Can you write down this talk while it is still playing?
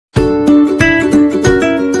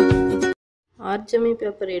ஆர்ச்சமி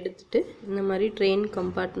paper எடுத்துட்டு இந்த மாதிரி ட்ரெயின்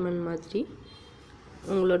கம்பார்ட்மெண்ட் மாதிரி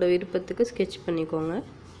உங்களோட விருப்பத்துக்கு ஸ்கெட்ச் பண்ணிக்கோங்க.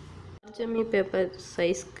 ஆர்ச்சமி பேப்பர்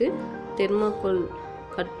சைஸ்க்கு தெர்மாக்கோல்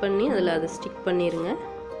கட் பண்ணி அதில் அதை ஸ்டிக் பண்ணிடுங்க.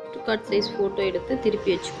 கார்ட் சைஸ் ஃபோட்டோ எடுத்து திருப்பி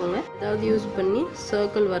வச்சுக்கோங்க. ஏதாவது யூஸ் பண்ணி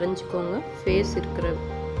சர்க்கிள் வரைஞ்சிக்கோங்க ஃபேஸ் இருக்கிற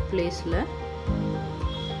பிளேஸில்.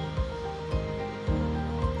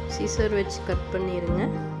 சிசர் வச்சு கட் பண்ணிடுங்க.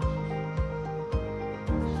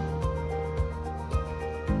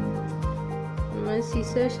 இந்த மாதிரி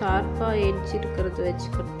சிசர் ஷார்ப்பாக எட்ஜ் இருக்கிறத வச்சு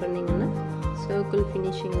கட் பண்ணிங்கன்னா சர்க்கிள்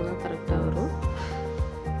ஃபினிஷிங்லாம் கரெக்டாக வரும்.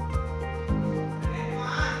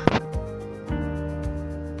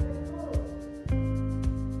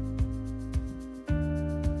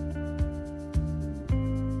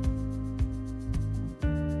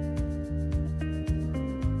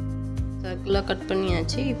 சர்க்கிளாக கட்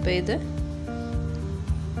பண்ணியாச்சு. இப்போ இதை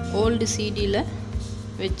ஓல்டு சிடியில்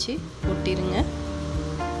வச்சு ஒட்டிடுங்க.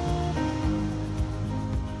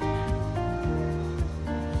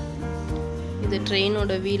 இது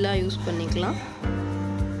ட்ரெயினோட வீலாக யூஸ் பண்ணிக்கலாம்.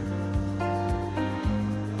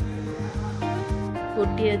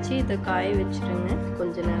 ஒட்டியாச்சு. இதை காய வச்சுருங்க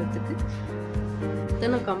கொஞ்ச நேரத்துக்கு.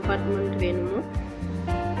 எத்தனை கம்பார்ட்மெண்ட் வேணுமோ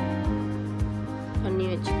பண்ணி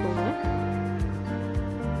வச்சுக்கோங்க.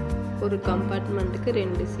 ஒரு கம்பார்ட்மெண்ட்டுக்கு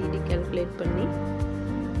 2 சிடி கால்குலேட் பண்ணி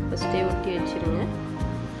ஃபஸ்ட்டே ஒட்டி வச்சுருங்க.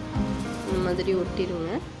 இந்த மாதிரி ஒட்டிடுங்க.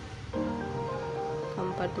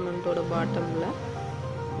 கம்பார்ட்மெண்ட்டோட பாட்டமில்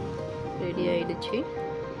ரெடி ஆகிடுச்சு.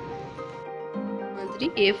 இந்த மாதிரி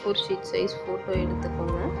A4 ஷீட் சைஸ் ஃபோட்டோ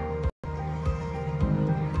எடுத்துக்கோங்க.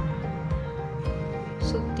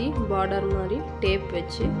 சுற்றி பார்டர் மாதிரி டேப்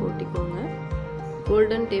வச்சு ஒட்டிக்கோங்க.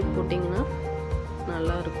 கோல்டன் டேப் போட்டிங்கன்னா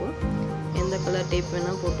நல்லாயிருக்கும். எந்த கலர் டேப்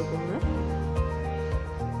வேணால் போட்டுக்கோங்க.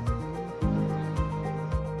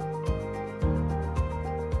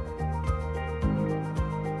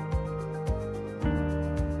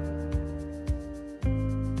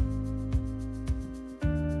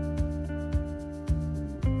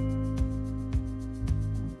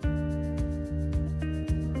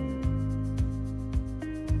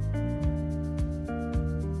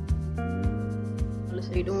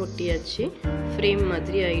 சைடும் ஒட்டியாச்சு. ஃப்ரேம்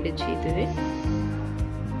மாதிரி ஆயிடுச்சு. இதுவே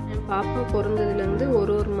என் பாப்பா பிறந்ததுலேருந்து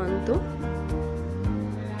ஒரு மந்த்தும்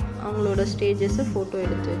அவங்களோட ஸ்டேஜஸை ஃபோட்டோ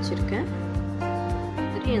எடுத்து வச்சுருக்கேன்.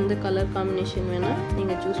 சரி, எந்த கலர் காம்பினேஷன் வேணால்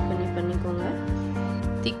நீங்கள் சூஸ் பண்ணிக்கோங்க.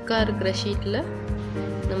 திக்காக இருக்கிற ஷீட்டில்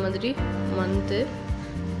இந்த மாதிரி மந்த்து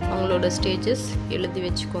அவங்களோட ஸ்டேஜஸ் எழுதி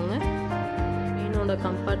வச்சுக்கோங்க. என்னோட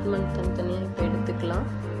கம்பார்ட்மெண்ட் தனித்தனியாக இப்போ எடுத்துக்கலாம்.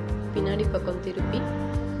 பின்னாடி பக்கம் திருப்பி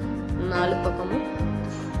 4 பக்கமும்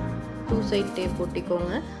 2 சைட் டேப்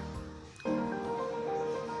ஒட்டிக்கோங்க.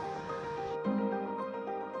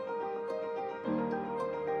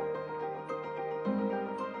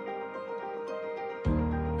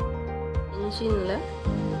 இன்ஜினில்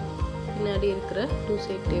பின்னாடி இருக்கிற 2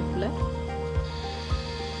 சைட் டேப்பில்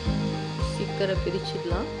ஸ்டிக்கரை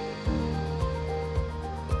பிரிச்சிடலாம்.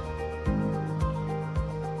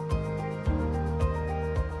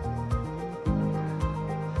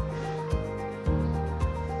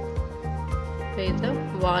 இதை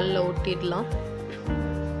வாலில் ஒட்டிடலாம்.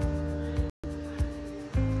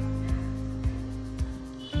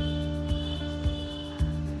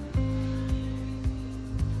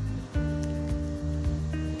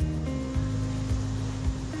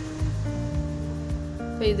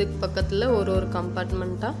 இப்போ இதுக்கு பக்கத்தில் ஒரு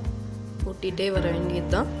கம்பார்ட்மெண்ட்டாக ஒட்டிகிட்டே வர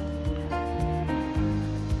வேண்டியது தான்.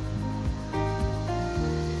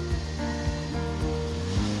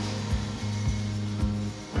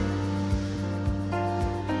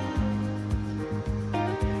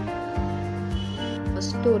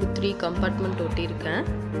 ஃபஸ்ட்டு ஒரு 3 கம்பார்ட்மெண்ட் ஒட்டியிருக்கேன்.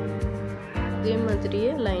 இதே மாதிரியே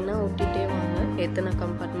லைனாக ஒட்டிகிட்டே வாங்க. எத்தனை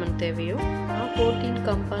கம்பார்ட்மெண்ட் தேவையோ. நான் 14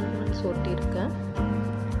 கம்பார்ட்மெண்ட்ஸ் ஒட்டியிருக்கேன்.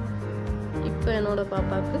 இப்போ என்னோடய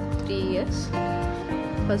பாப்பாவுக்கு 3 இயர்ஸ்.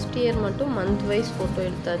 ஃபஸ்ட் இயர் மட்டும் மந்த் வைஸ் ஃபோட்டோ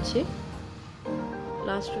எடுத்தாச்சு.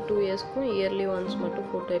 லாஸ்ட்டு 2 இயர்ஸ்க்கும் இயர்லி ஒன்ஸ் மட்டும்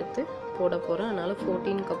ஃபோட்டோ எடுத்து போட போகிறேன். அதனால்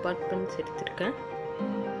 14 கம்பார்ட்மெண்ட்ஸ் எடுத்திருக்கேன்.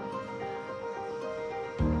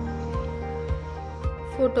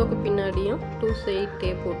 ஃபோட்டோவுக்கு பின்னாடியும் 2 சைட்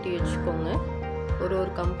டேப் ஒட்டி வச்சுக்கோங்க. ஒரு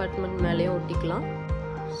கம்பார்ட்மெண்ட் மேலேயும் ஒட்டிக்கலாம்.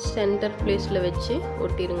 சென்டர் பிளேஸில் வச்சு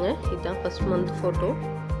ஒட்டிடுங்க. இதுதான் ஃபஸ்ட் மந்த் ஃபோட்டோ.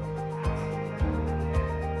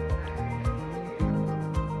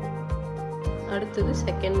 அடுத்தது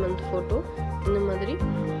செகண்ட் மந்த் ஃபோட்டோ. இந்த மாதிரி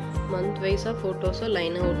மந்த் வைஸாக ஃபோட்டோஸை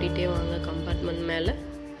லைனாக ஒட்டிகிட்டே வாங்க கம்பார்ட்மெண்ட் மேலே.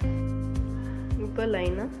 இப்போ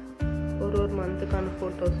லைனாக ஒரு மந்த்துக்கான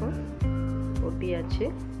ஃபோட்டோஸும் ஒட்டியாச்சு.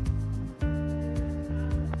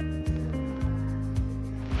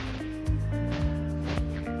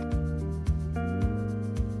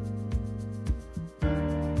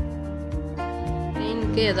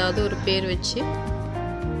 அதுக்கு ஏதாவது ஒரு பேர் வச்சு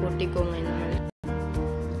ஒட்டிக்கோங்க. இந்த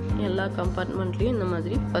மாதிரி எல்லா கம்பார்ட்மெண்ட்லேயும் இந்த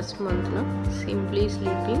மாதிரி ஃபர்ஸ்ட் மந்த்னா சிம்பிளி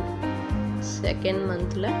ஸ்லீப்பிங், செகண்ட்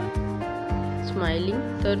மந்தில் ஸ்மைலிங்,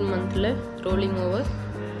 தேர்ட் மந்தில் ரோலிங் ஓவர்,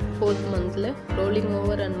 ஃபோர்த் மந்தில் rolling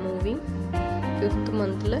over and moving, fifth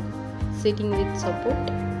மந்தில் சிட்டிங் வித்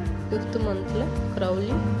சப்போர்ட், ஃபிஃப்த் மந்தில்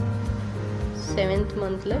க்ரௌலிங், செவன்த்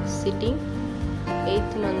மந்தில் சிட்டிங்,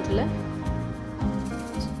 எயித் மந்தில்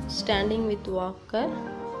ஸ்டாண்டிங் வித் வாக்கர்,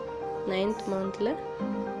 நைன்த் மந்தில்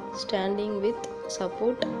ஸ்டாண்டிங் வித்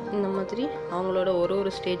சப்போர்ட். இந்த மாதிரி அவங்களோட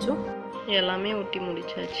ஒரு ஸ்டேஜும் எல்லாமே ஒட்டி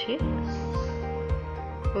முடிச்சாச்சு.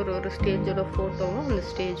 ஒரு ஸ்டேஜோட ஃபோட்டோவும் அந்த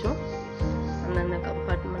ஸ்டேஜும் அந்தந்த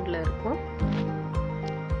கம்பார்ட்மெண்ட்டில் இருக்கும்.